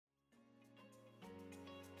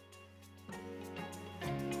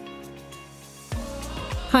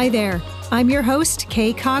Hi there, I'm your host,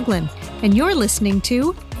 Kay Coughlin, and you're listening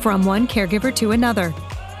to From One Caregiver to Another.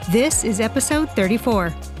 This is episode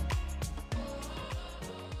 34.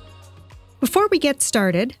 Before we get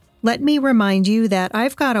started, let me remind you that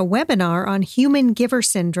I've got a webinar on human giver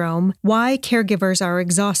syndrome, why caregivers are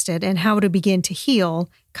exhausted and how to begin to heal,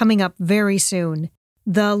 coming up very soon.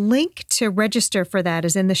 The link to register for that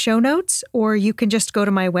is in the show notes, or you can just go to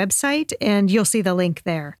my website and you'll see the link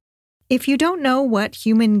there. If you don't know what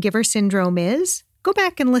human giver syndrome is, go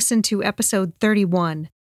back and listen to episode 31.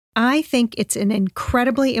 I think it's an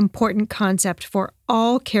incredibly important concept for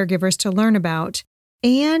all caregivers to learn about,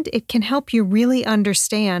 and it can help you really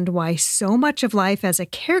understand why so much of life as a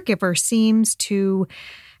caregiver seems to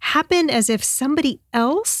happen as if somebody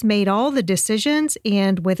else made all the decisions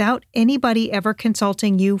and without anybody ever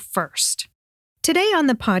consulting you first. Today on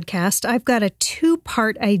the podcast, I've got a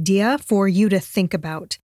two-part idea for you to think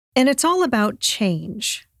about. And it's all about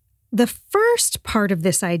change. The first part of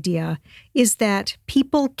this idea is that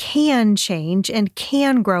people can change and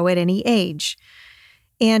can grow at any age.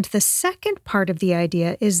 And the second part of the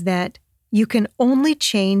idea is that you can only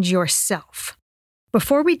change yourself.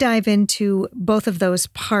 Before we dive into both of those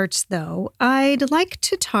parts, though, I'd like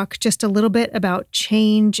to talk just a little bit about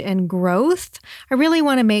change and growth. I really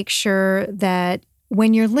want to make sure that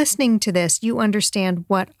when you're listening to this, you understand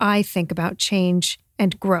what I think about change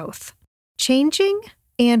and growth. Changing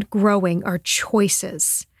and growing are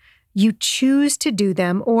choices. You choose to do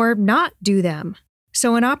them or not do them.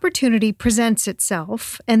 So an opportunity presents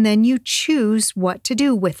itself, and then you choose what to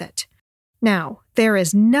do with it. Now, there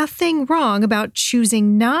is nothing wrong about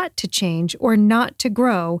choosing not to change or not to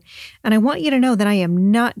grow, and I want you to know that I am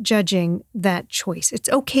not judging that choice. It's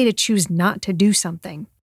okay to choose not to do something.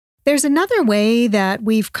 There's another way that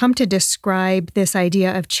we've come to describe this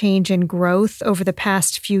idea of change and growth over the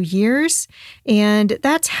past few years, and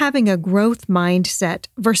that's having a growth mindset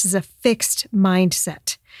versus a fixed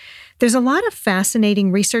mindset. There's a lot of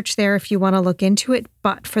fascinating research there if you want to look into it,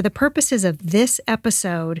 but for the purposes of this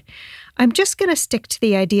episode, I'm just going to stick to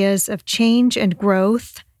the ideas of change and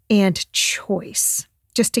growth and choice,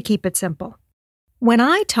 just to keep it simple. When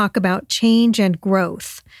I talk about change and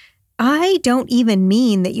growth, I don't even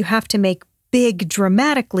mean that you have to make big,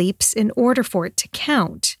 dramatic leaps in order for it to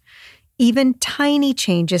count. Even tiny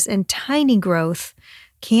changes and tiny growth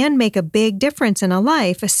can make a big difference in a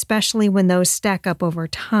life, especially when those stack up over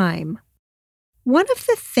time. One of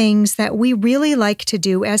the things that we really like to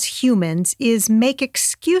do as humans is make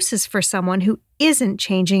excuses for someone who isn't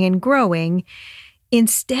changing and growing,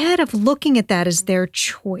 instead of looking at that as their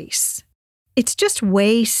choice. It's just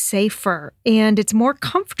way safer, and it's more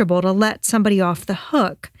comfortable to let somebody off the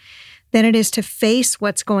hook than it is to face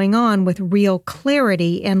what's going on with real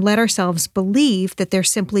clarity and let ourselves believe that they're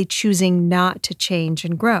simply choosing not to change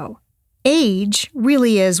and grow. Age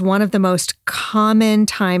really is one of the most common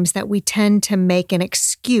times that we tend to make an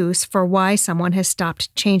excuse for why someone has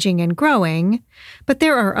stopped changing and growing, but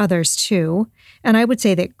there are others too. And I would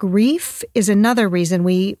say that grief is another reason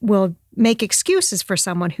we will make excuses for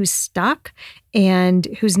someone who's stuck and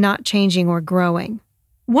who's not changing or growing.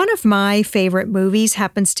 One of my favorite movies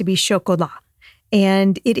happens to be Chocolat,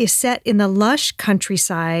 and it is set in the lush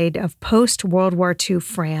countryside of post-World War II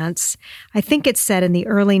France. I think it's set in the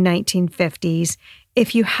early 1950s.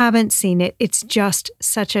 If you haven't seen it, it's just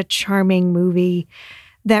such a charming movie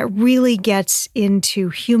that really gets into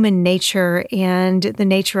human nature and the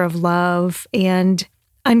nature of love and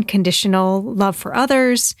unconditional love for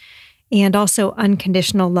others, and also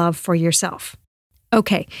unconditional love for yourself.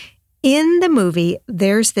 Okay, in the movie,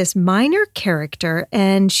 there's this minor character,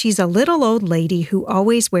 and she's a little old lady who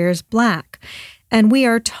always wears black. And we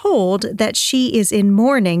are told that she is in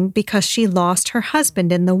mourning because she lost her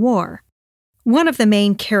husband in the war. One of the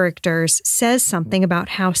main characters says something about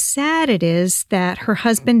how sad it is that her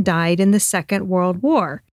husband died in the Second World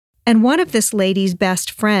War. And one of this lady's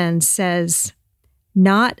best friends says,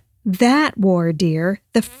 "Not that war, dear,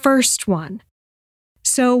 the first one."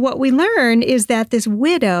 So what we learn is that this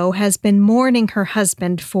widow has been mourning her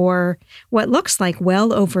husband for what looks like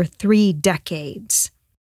well over 3 decades.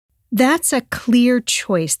 That's a clear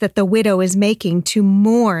choice that the widow is making to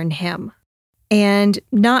mourn him and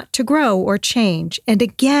not to grow or change. And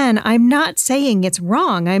again, I'm not saying it's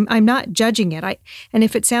wrong. I'm not judging it. And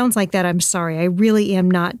if it sounds like that, I'm sorry. I really am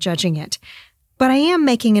not judging it. But I am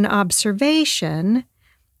making an observation.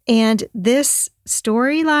 And this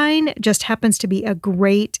storyline just happens to be a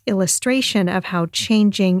great illustration of how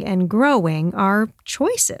changing and growing are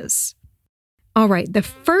choices. All right, the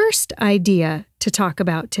first idea to talk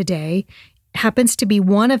about today happens to be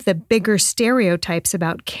one of the bigger stereotypes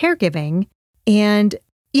about caregiving, and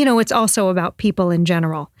it's also about people in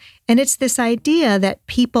general. And it's this idea that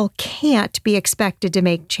people can't be expected to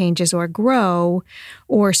make changes or grow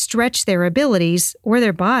or stretch their abilities or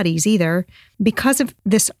their bodies either because of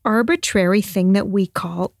this arbitrary thing that we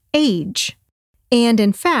call age. And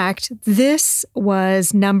in fact, this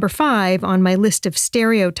was number 5 on my list of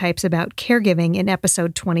stereotypes about caregiving in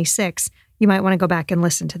episode 26. You might want to go back and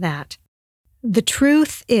listen to that. The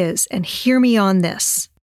truth is, and hear me on this,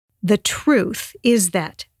 the truth is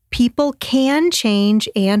that people can change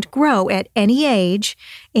and grow at any age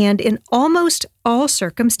and in almost all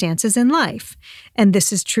circumstances in life. And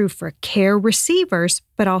this is true for care receivers,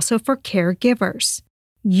 but also for caregivers.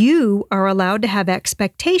 You are allowed to have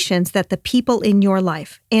expectations that the people in your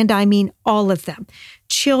life, and I mean all of them,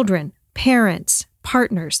 children, parents,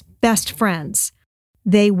 partners, best friends,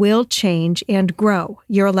 they will change and grow.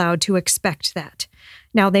 You're allowed to expect that.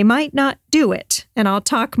 Now, they might not do it, and I'll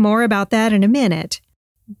talk more about that in a minute,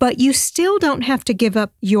 but you still don't have to give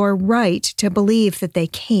up your right to believe that they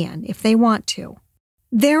can if they want to.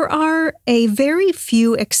 There are a very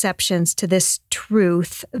few exceptions to this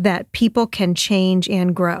truth that people can change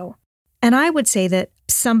and grow. And I would say that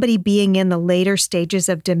somebody being in the later stages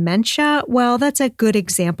of dementia, well, that's a good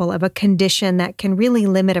example of a condition that can really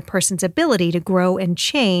limit a person's ability to grow and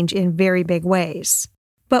change in very big ways.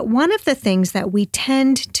 But one of the things that we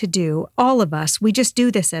tend to do, all of us, we just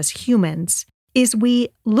do this as humans, is we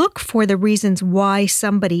look for the reasons why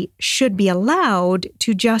somebody should be allowed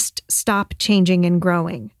to just stop changing and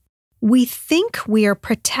growing. We think we are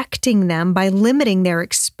protecting them by limiting their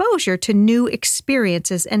exposure to new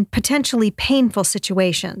experiences and potentially painful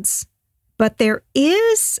situations. But there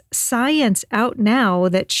is science out now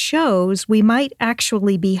that shows we might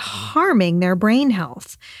actually be harming their brain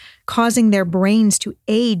health, causing their brains to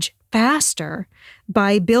age faster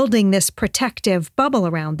by building this protective bubble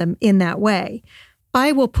around them in that way.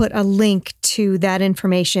 I will put a link to that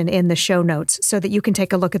information in the show notes so that you can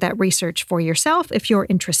take a look at that research for yourself if you're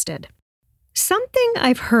interested. Something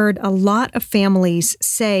I've heard a lot of families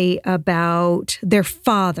say about their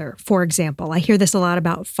father, for example, I hear this a lot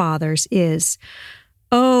about fathers, is,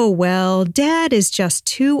 "Oh, well, Dad is just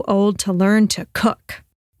too old to learn to cook."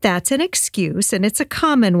 That's an excuse, and it's a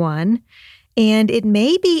common one. And it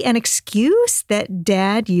may be an excuse that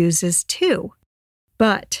Dad uses too.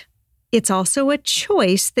 But it's also a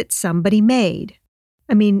choice that somebody made.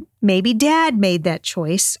 I mean, maybe Dad made that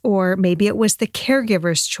choice, or maybe it was the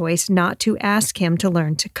caregiver's choice not to ask him to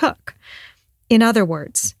learn to cook. In other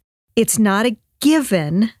words, it's not a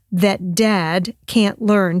given that Dad can't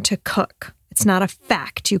learn to cook. It's not a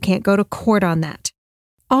fact. You can't go to court on that.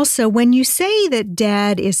 Also, when you say that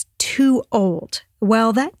Dad is too old,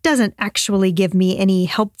 well, that doesn't actually give me any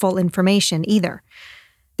helpful information either.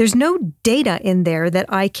 There's no data in there that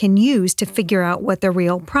I can use to figure out what the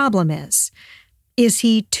real problem is. Is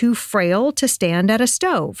he too frail to stand at a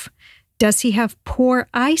stove? Does he have poor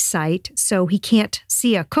eyesight so he can't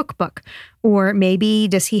see a cookbook? Or maybe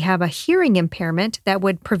does he have a hearing impairment that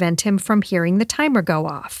would prevent him from hearing the timer go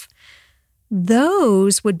off?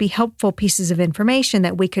 Those would be helpful pieces of information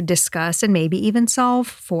that we could discuss and maybe even solve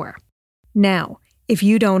for. Now, if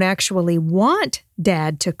you don't actually want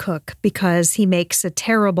Dad to cook because he makes a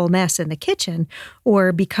terrible mess in the kitchen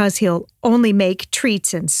or because he'll only make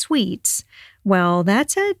treats and sweets, well,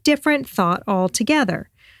 that's a different thought altogether.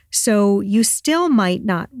 So you still might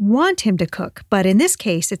not want him to cook, but in this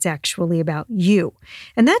case, it's actually about you.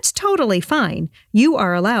 And that's totally fine. You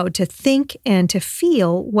are allowed to think and to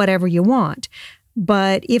feel whatever you want.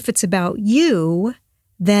 But if it's about you,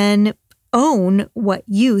 then own what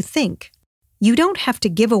you think. You don't have to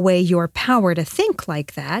give away your power to think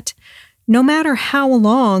like that. No matter how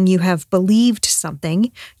long you have believed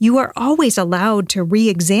something, you are always allowed to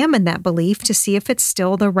re-examine that belief to see if it's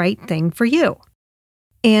still the right thing for you.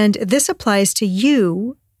 And this applies to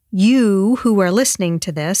you who are listening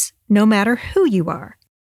to this, no matter who you are.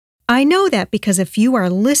 I know that because if you are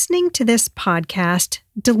listening to this podcast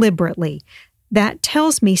deliberately, that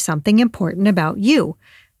tells me something important about you.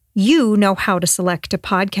 You know how to select a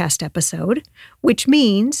podcast episode, which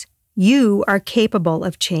means you are capable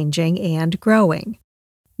of changing and growing.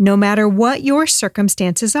 No matter what your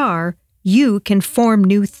circumstances are, you can form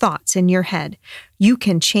new thoughts in your head. You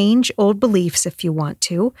can change old beliefs if you want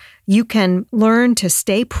to. You can learn to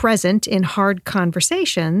stay present in hard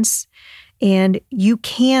conversations, and you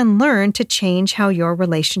can learn to change how your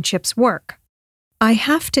relationships work. I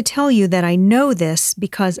have to tell you that I know this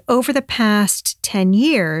because over the past 10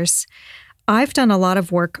 years, I've done a lot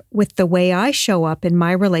of work with the way I show up in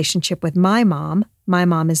my relationship with my mom. My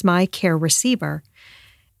mom is my care receiver.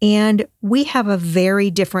 And we have a very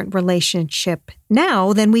different relationship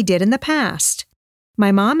now than we did in the past.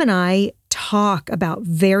 My mom and I talk about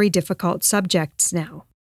very difficult subjects now.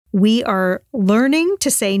 We are learning to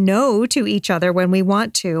say no to each other when we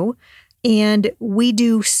want to, and we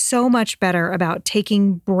do so much better about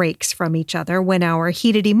taking breaks from each other when our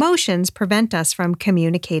heated emotions prevent us from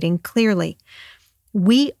communicating clearly.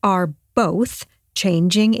 We are both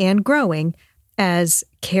changing and growing as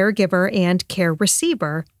caregiver and care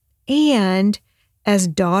receiver, and as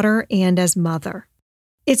daughter and as mother.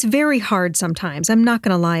 It's very hard sometimes. I'm not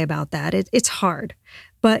going to lie about that. It's hard.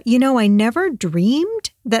 But, I never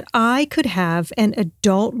dreamed that I could have an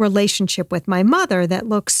adult relationship with my mother that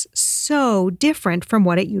looks so different from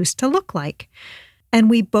what it used to look like. And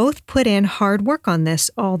we both put in hard work on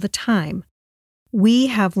this all the time. We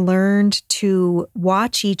have learned to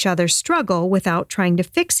watch each other struggle without trying to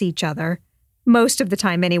fix each other. Most of the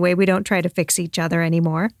time, anyway, we don't try to fix each other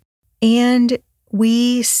anymore. And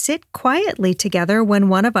we sit quietly together when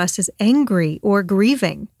one of us is angry or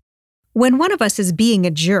grieving. When one of us is being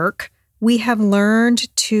a jerk, we have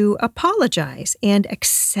learned to apologize and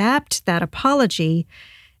accept that apology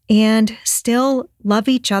and still love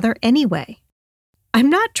each other anyway. I'm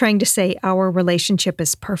not trying to say our relationship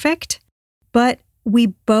is perfect, but we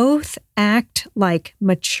both act like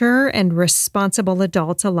mature and responsible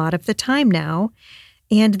adults a lot of the time now,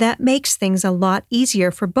 and that makes things a lot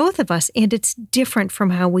easier for both of us, and it's different from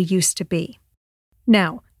how we used to be.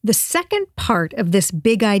 Now, the second part of this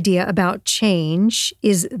big idea about change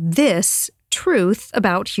is this truth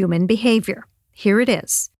about human behavior. Here it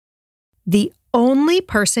is. The only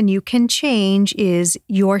person you can change is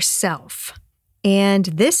yourself. And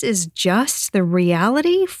this is just the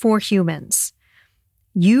reality for humans.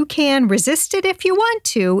 You can resist it if you want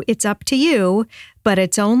to, it's up to you, but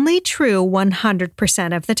it's only true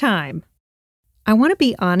 100% of the time. I want to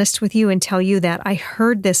be honest with you and tell you that I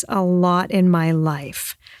heard this a lot in my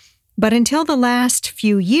life. But until the last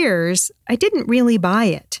few years, I didn't really buy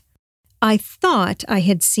it. I thought I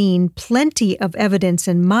had seen plenty of evidence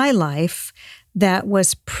in my life that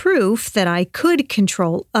was proof that I could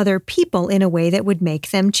control other people in a way that would make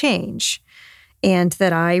them change, and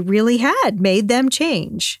that I really had made them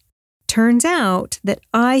change. Turns out that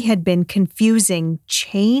I had been confusing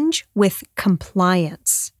change with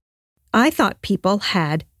compliance. I thought people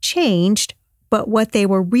had changed, but what they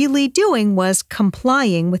were really doing was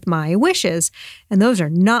complying with my wishes, and those are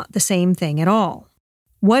not the same thing at all.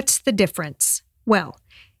 What's the difference? Well,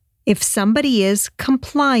 if somebody is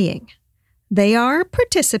complying, they are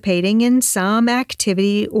participating in some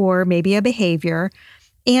activity or maybe a behavior,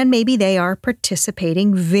 and maybe they are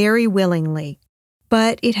participating very willingly.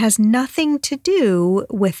 But it has nothing to do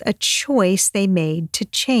with a choice they made to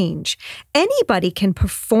change. Anybody can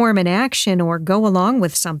perform an action or go along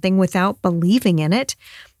with something without believing in it.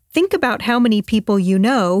 Think about how many people you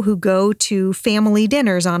know who go to family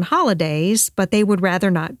dinners on holidays, but they would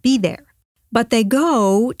rather not be there. But they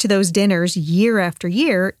go to those dinners year after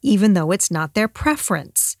year, even though it's not their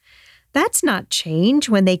preference. That's not change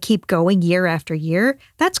when they keep going year after year.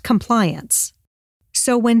 That's compliance.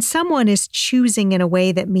 So when someone is choosing in a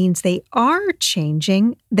way that means they are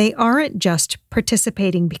changing, they aren't just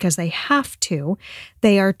participating because they have to.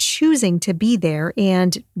 They are choosing to be there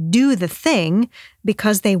and do the thing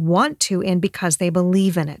because they want to and because they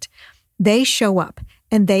believe in it. They show up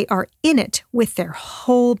and they are in it with their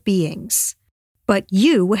whole beings. But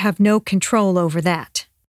you have no control over that.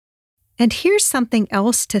 And here's something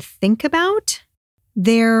else to think about.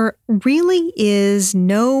 There really is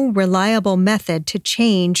no reliable method to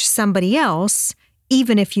change somebody else,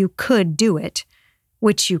 even if you could do it,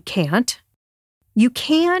 which you can't. You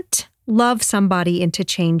can't love somebody into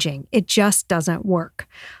changing. It just doesn't work.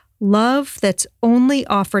 Love that's only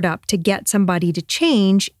offered up to get somebody to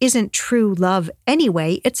change isn't true love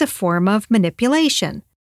anyway. It's a form of manipulation.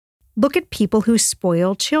 Look at people who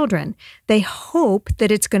spoil children. They hope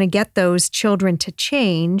that it's going to get those children to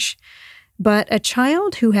change, but a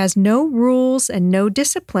child who has no rules and no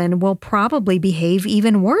discipline will probably behave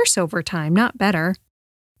even worse over time, not better.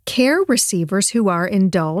 Care receivers who are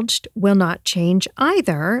indulged will not change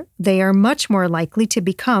either. They are much more likely to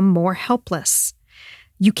become more helpless.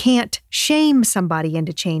 You can't shame somebody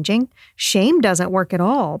into changing. Shame doesn't work at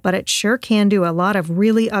all, but it sure can do a lot of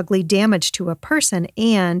really ugly damage to a person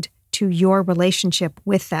and to your relationship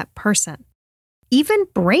with that person. Even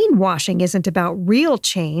brainwashing isn't about real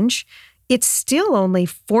change. It's still only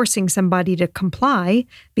forcing somebody to comply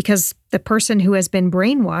because the person who has been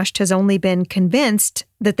brainwashed has only been convinced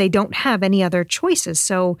that they don't have any other choices.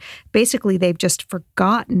 So basically, they've just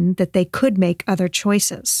forgotten that they could make other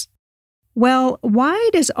choices. Well, why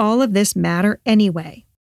does all of this matter anyway?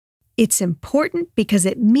 It's important because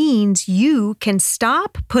it means you can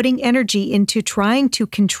stop putting energy into trying to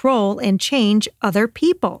control and change other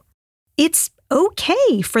people. It's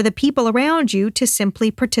okay for the people around you to simply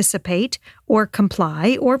participate or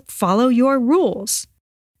comply or follow your rules.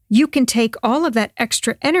 You can take all of that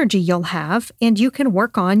extra energy you'll have and you can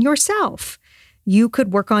work on yourself. You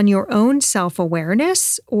could work on your own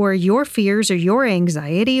self-awareness or your fears or your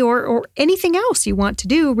anxiety or anything else you want to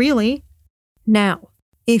do, really. Now,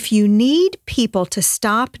 if you need people to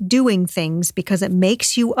stop doing things because it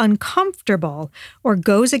makes you uncomfortable or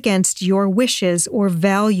goes against your wishes or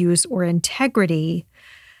values or integrity,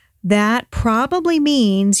 that probably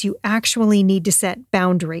means you actually need to set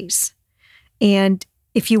boundaries. And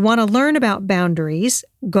if you want to learn about boundaries,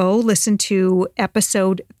 go listen to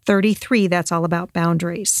episode 33. That's all about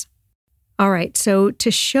boundaries. All right, so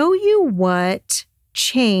to show you what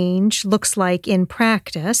change looks like in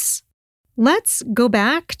practice, let's go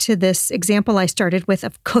back to this example I started with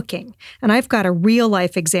of cooking. And I've got a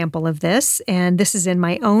real-life example of this, and this is in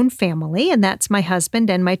my own family, and that's my husband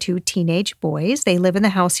and my 2 teenage boys. They live in the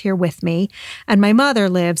house here with me, and my mother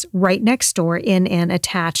lives right next door in an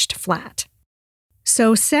attached flat.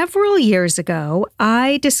 So several years ago,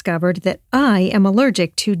 I discovered that I am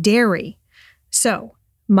allergic to dairy. So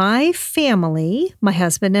my family, my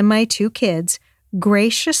husband and my 2 kids,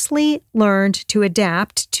 graciously learned to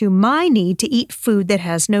adapt to my need to eat food that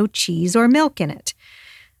has no cheese or milk in it.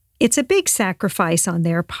 It's a big sacrifice on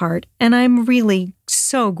their part, and I'm really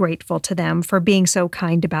so grateful to them for being so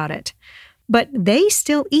kind about it. But they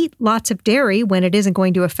still eat lots of dairy when it isn't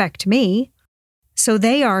going to affect me. So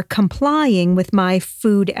they are complying with my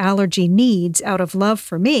food allergy needs out of love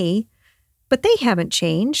for me, but they haven't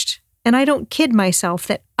changed, and I don't kid myself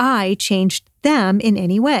that I changed them in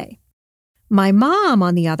any way. My mom,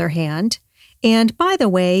 on the other hand, and by the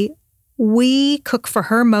way, we cook for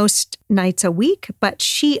her most nights a week, but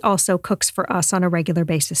she also cooks for us on a regular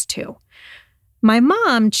basis too. My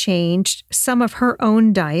mom changed some of her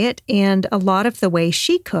own diet and a lot of the way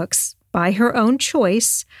she cooks by her own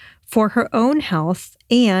choice for her own health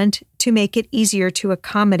and to make it easier to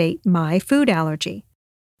accommodate my food allergy.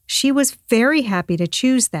 She was very happy to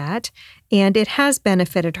choose that, and it has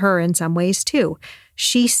benefited her in some ways too.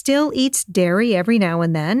 She still eats dairy every now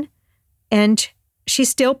and then, and she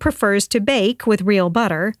still prefers to bake with real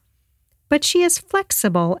butter, but she is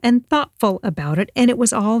flexible and thoughtful about it, and it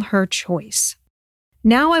was all her choice.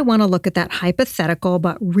 Now I want to look at that hypothetical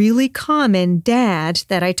but really common dad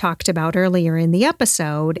that I talked about earlier in the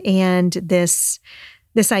episode and this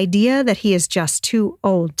idea that he is just too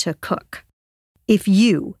old to cook. If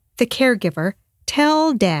you, the caregiver,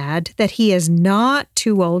 tell dad that he is not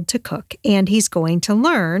too old to cook and he's going to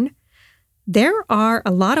learn, there are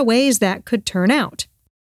a lot of ways that could turn out.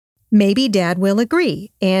 Maybe dad will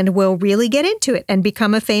agree and will really get into it and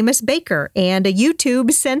become a famous baker and a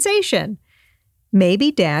YouTube sensation.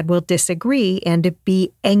 Maybe dad will disagree and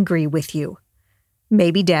be angry with you.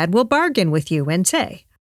 Maybe dad will bargain with you and say,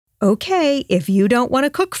 okay, if you don't want to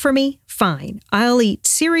cook for me, fine, I'll eat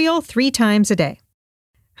cereal 3 times a day.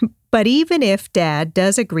 But even if dad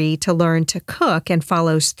does agree to learn to cook and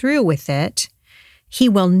follows through with it, he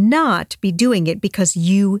will not be doing it because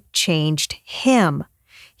you changed him.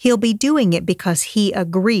 He'll be doing it because he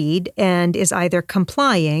agreed and is either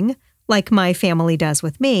complying, like my family does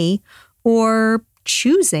with me, or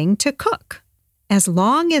choosing to cook. As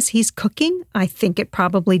long as he's cooking, I think it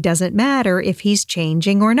probably doesn't matter if he's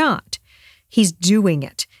changing or not. He's doing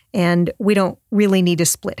it, and we don't really need to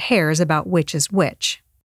split hairs about which is which.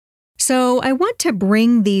 So I want to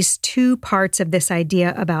bring these 2 parts of this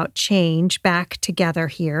idea about change back together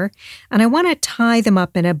here, and I want to tie them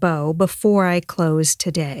up in a bow before I close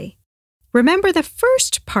today. Remember, the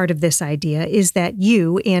first part of this idea is that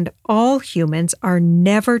you and all humans are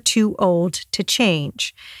never too old to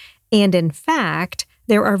change. And in fact,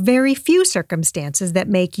 there are very few circumstances that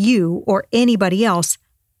make you or anybody else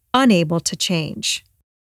unable to change.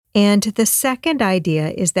 And the second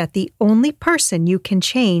idea is that the only person you can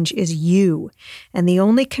change is you, and the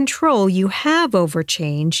only control you have over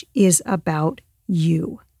change is about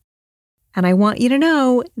you. And I want you to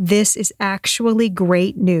know this is actually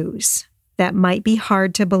great news. That might be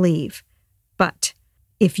hard to believe, but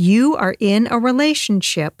if you are in a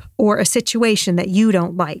relationship or a situation that you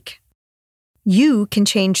don't like, you can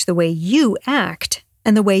change the way you act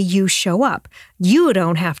and the way you show up. You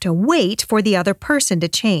don't have to wait for the other person to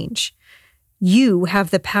change. You have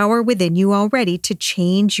the power within you already to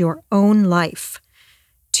change your own life,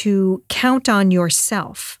 to count on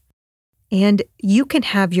yourself, and you can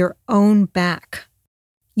have your own back.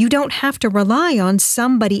 You don't have to rely on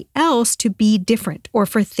somebody else to be different or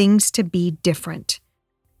for things to be different.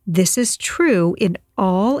 This is true in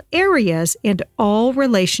all areas and all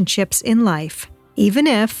relationships in life, even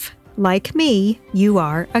if, like me, you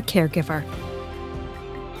are a caregiver.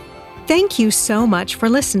 Thank you so much for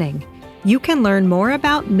listening. You can learn more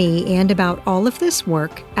about me and about all of this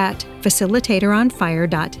work at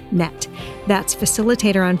facilitatoronfire.net. That's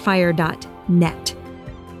facilitatoronfire.net.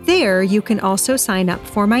 There, you can also sign up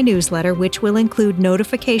for my newsletter, which will include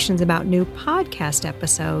notifications about new podcast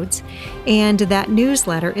episodes. And that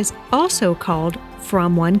newsletter is also called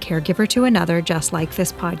From One Caregiver to Another, just like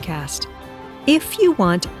this podcast. If you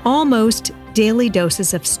want almost daily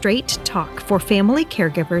doses of straight talk for family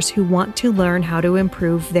caregivers who want to learn how to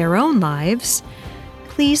improve their own lives,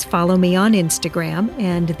 please follow me on Instagram,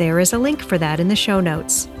 and there is a link for that in the show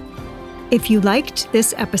notes. If you liked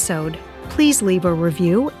this episode, please leave a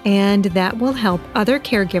review, and that will help other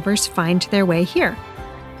caregivers find their way here.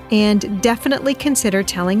 And definitely consider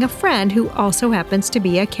telling a friend who also happens to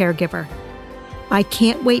be a caregiver. I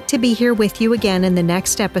can't wait to be here with you again in the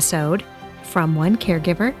next episode, From One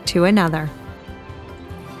Caregiver to Another.